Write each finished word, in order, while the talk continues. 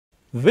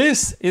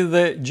This is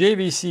the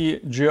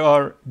JVC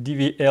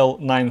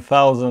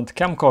GR-DVL9000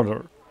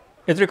 camcorder.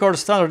 It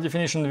records standard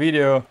definition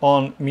video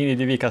on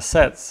MiniDV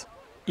cassettes.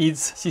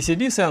 Its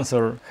CCD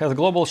sensor has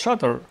global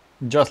shutter,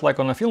 just like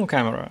on a film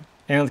camera,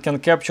 and can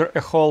capture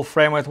a whole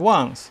frame at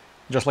once,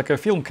 just like a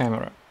film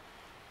camera.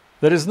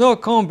 There is no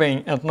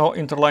combing and no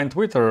interline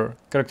twitter,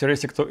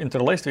 characteristic to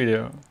interlaced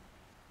video.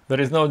 There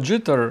is no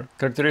jitter,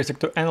 characteristic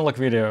to analog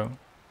video.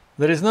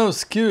 There is no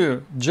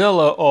skew,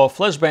 jello or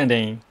flash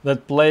bending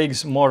that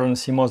plagues modern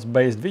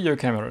CMOS-based video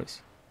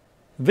cameras.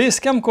 This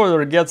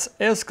camcorder gets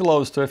as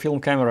close to a film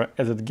camera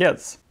as it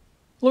gets.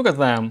 Look at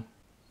them.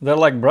 They're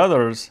like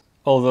brothers,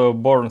 although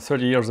born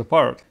 30 years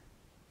apart.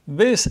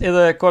 This is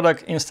a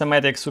Kodak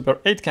Instamatic Super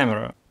 8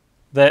 camera.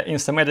 The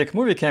Instamatic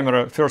movie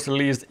camera, first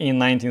released in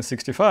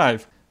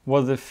 1965,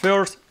 was the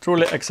first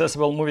truly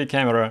accessible movie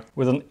camera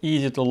with an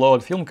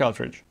easy-to-load film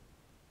cartridge.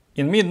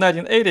 In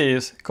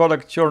mid-1980s,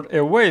 Kodak turned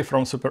away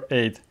from Super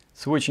 8,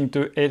 switching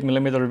to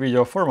 8mm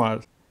video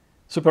format.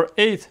 Super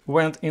 8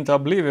 went into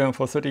oblivion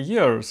for 30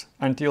 years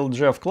until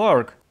Jeff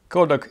Clark,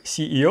 Kodak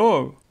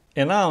CEO,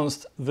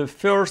 announced the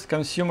first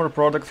consumer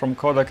product from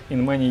Kodak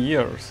in many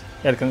years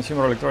at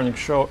Consumer Electronics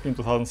Show in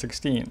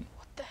 2016.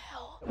 What the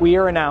hell? We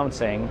are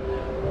announcing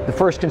the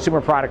first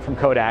consumer product from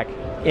Kodak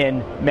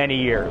in many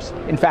years.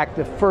 In fact,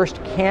 the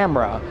first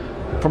camera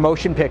for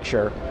motion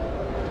picture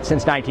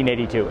since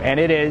 1982, and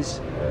it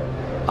is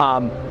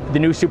the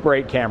new Super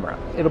 8 camera.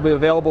 It'll be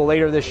available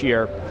later this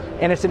year,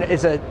 and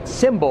it's a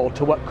symbol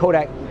to what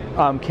Kodak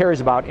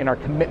cares about in our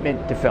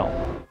commitment to film.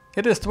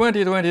 It is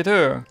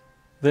 2022.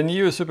 The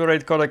new Super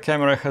 8 Kodak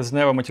camera has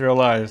never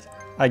materialized.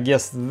 I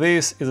guess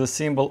this is a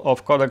symbol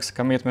of Kodak's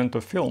commitment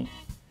to film.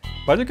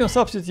 But you can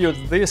substitute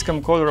this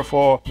camcorder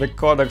for the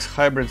Kodak's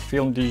hybrid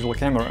film digital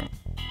camera.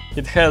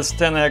 It has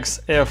 10x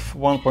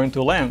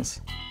f1.2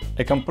 lens,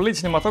 a complete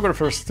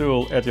cinematographer's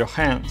tool at your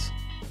hands.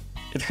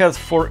 It has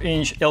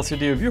 4-inch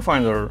LCD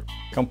viewfinder,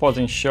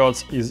 composing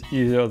shots is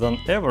easier than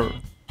ever.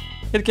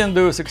 It can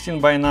do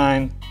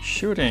 16:9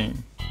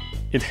 shooting.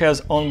 It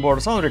has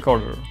onboard sound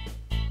recorder.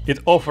 It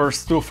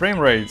offers two frame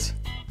rates,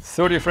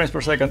 30 frames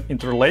per second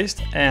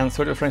interlaced and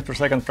 30 frames per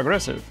second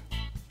progressive.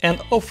 And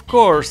of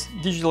course,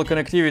 digital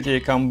connectivity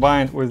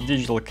combined with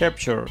digital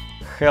capture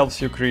helps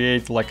you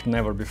create like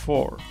never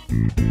before.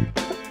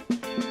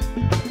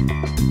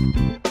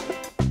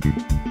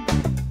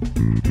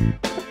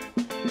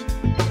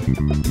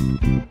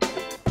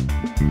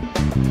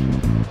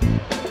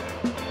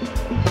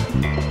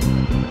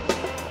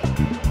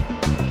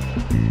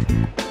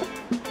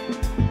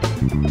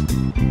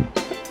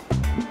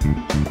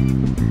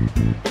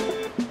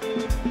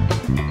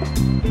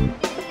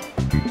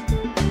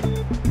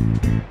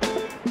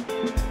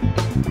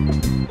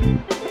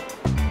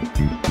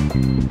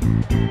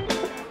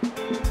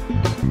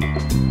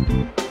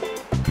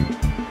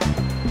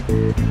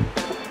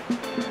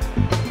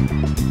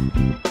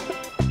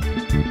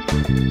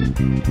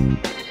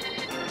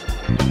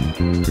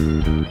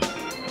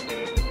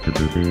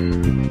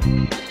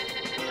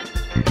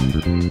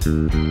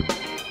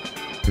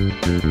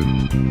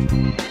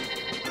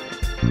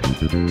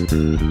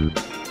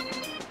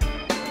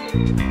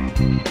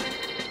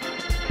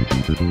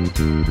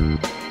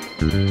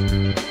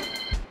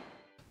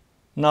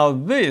 Now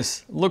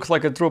this looks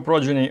like a true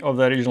progeny of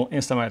the original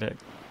Instamatic.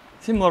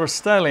 Similar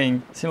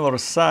styling, similar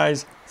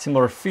size,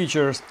 similar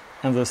features,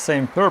 and the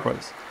same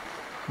purpose.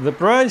 The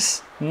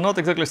price, not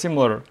exactly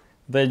similar.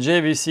 The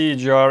JVC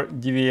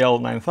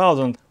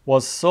GR-DVL9000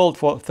 was sold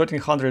for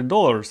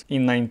 $1,300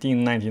 in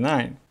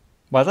 1999.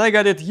 But I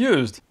got it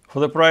used for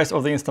the price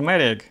of the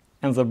Instamatic,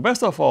 and the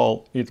best of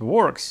all, it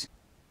works.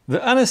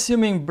 The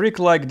unassuming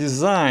brick-like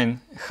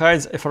design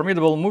hides a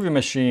formidable movie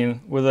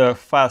machine with a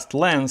fast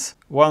lens,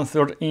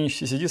 1/3 inch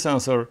CCD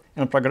sensor,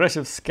 and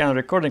progressive scan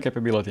recording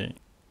capability.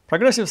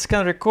 Progressive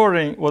scan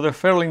recording was a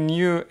fairly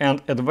new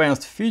and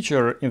advanced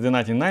feature in the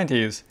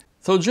 1990s,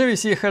 so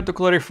JVC had to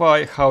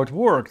clarify how it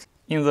worked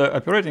in the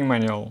operating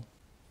manual.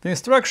 The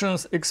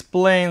instructions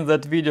explain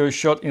that video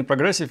shot in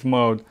progressive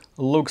mode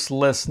looks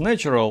less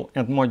natural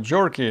and more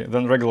jerky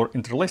than regular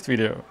interlaced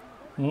video.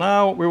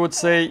 Now we would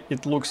say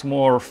it looks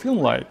more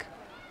film-like.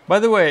 By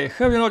the way,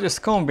 have you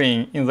noticed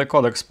combing in the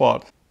Kodak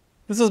spot?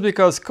 This is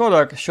because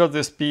Kodak shot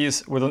this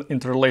piece with an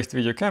interlaced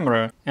video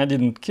camera and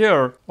didn't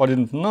care or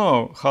didn't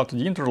know how to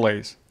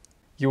deinterlace.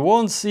 You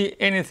won't see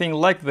anything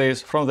like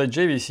this from the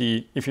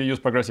JVC if you use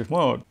progressive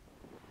mode.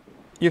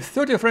 If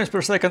 30 frames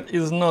per second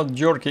is not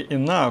jerky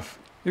enough,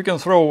 you can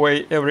throw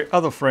away every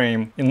other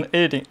frame in an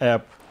editing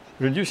app,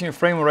 reducing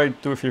frame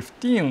rate to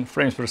 15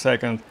 frames per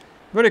second,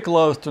 very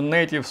close to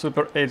native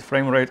Super 8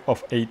 frame rate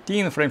of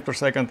 18 frames per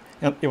second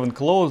and even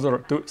closer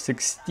to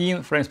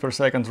 16 frames per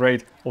second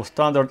rate of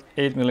standard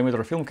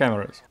 8mm film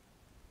cameras.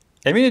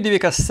 A MiniDV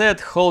cassette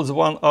holds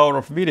 1 hour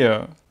of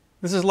video.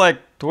 This is like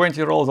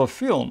 20 rolls of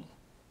film.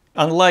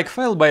 Unlike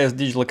file-based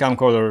digital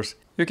camcorders,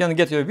 you can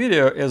get your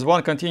video as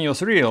one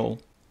continuous reel.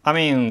 I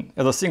mean,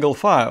 as a single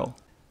file.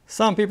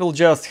 Some people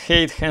just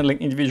hate handling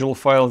individual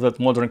files that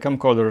modern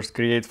camcorders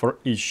create for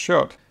each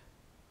shot.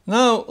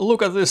 Now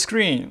look at this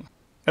screen.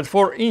 At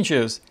 4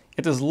 inches,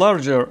 It is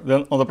larger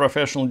than on the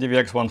professional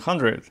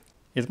DVX100.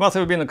 It must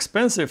have been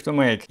expensive to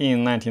make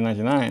in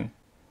 1999.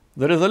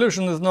 The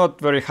resolution is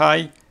not very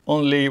high,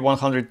 only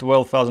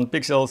 112,000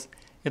 pixels.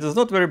 It is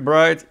not very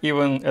bright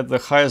even at the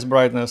highest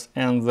brightness,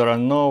 and there are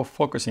no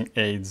focusing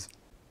aids.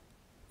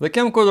 The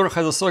camcorder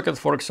has a socket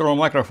for external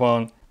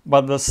microphone,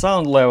 but the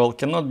sound level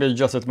cannot be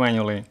adjusted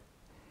manually.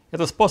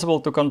 It is possible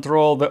to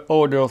control the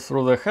audio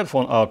through the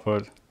headphone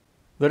output.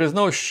 There is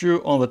no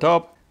skew on the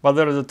top, but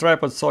there is a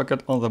tripod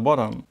socket on the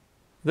bottom.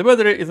 The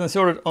battery is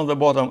inserted on the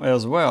bottom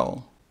as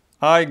well.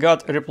 I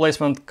got a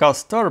replacement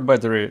cassettes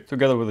battery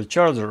together with the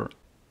charger.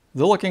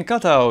 The locking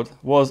cutout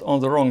was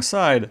on the wrong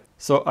side,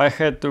 so I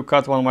had to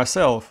cut one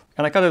myself,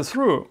 and I cut it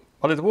through,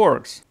 but it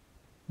works.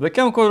 The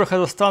camcorder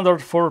has a standard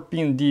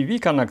 4-pin DV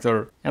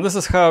connector, and this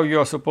is how you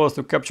are supposed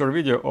to capture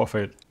video of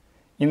it.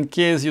 In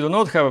case you do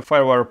not have a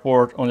FireWire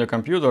port on your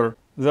computer,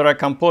 there are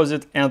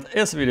composite and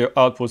S-video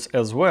outputs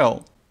as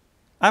well.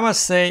 I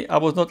must say I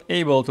was not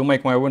able to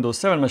make my Windows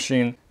 7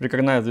 machine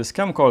recognize this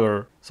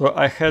camcorder, so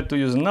I had to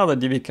use another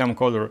DV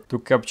camcorder to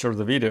capture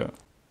the video.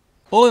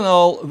 All in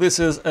all, this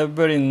is a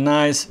very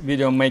nice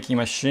video making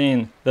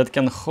machine that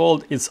can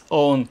hold its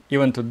own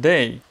even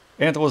today,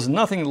 and it was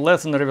nothing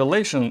less than a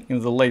revelation in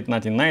the late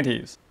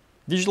 1990s.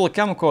 Digital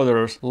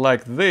camcorders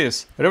like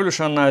this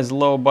revolutionized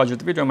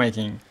low-budget video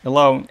making,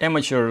 allowing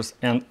amateurs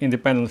and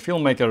independent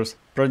filmmakers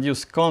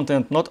produce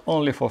content not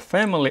only for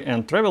family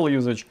and travel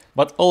usage,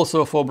 but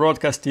also for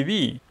broadcast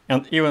TV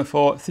and even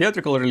for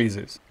theatrical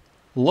releases.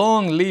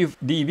 Long live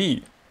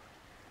DV!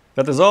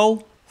 That is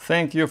all.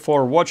 Thank you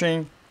for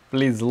watching.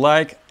 Please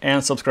like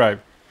and subscribe.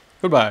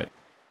 Goodbye.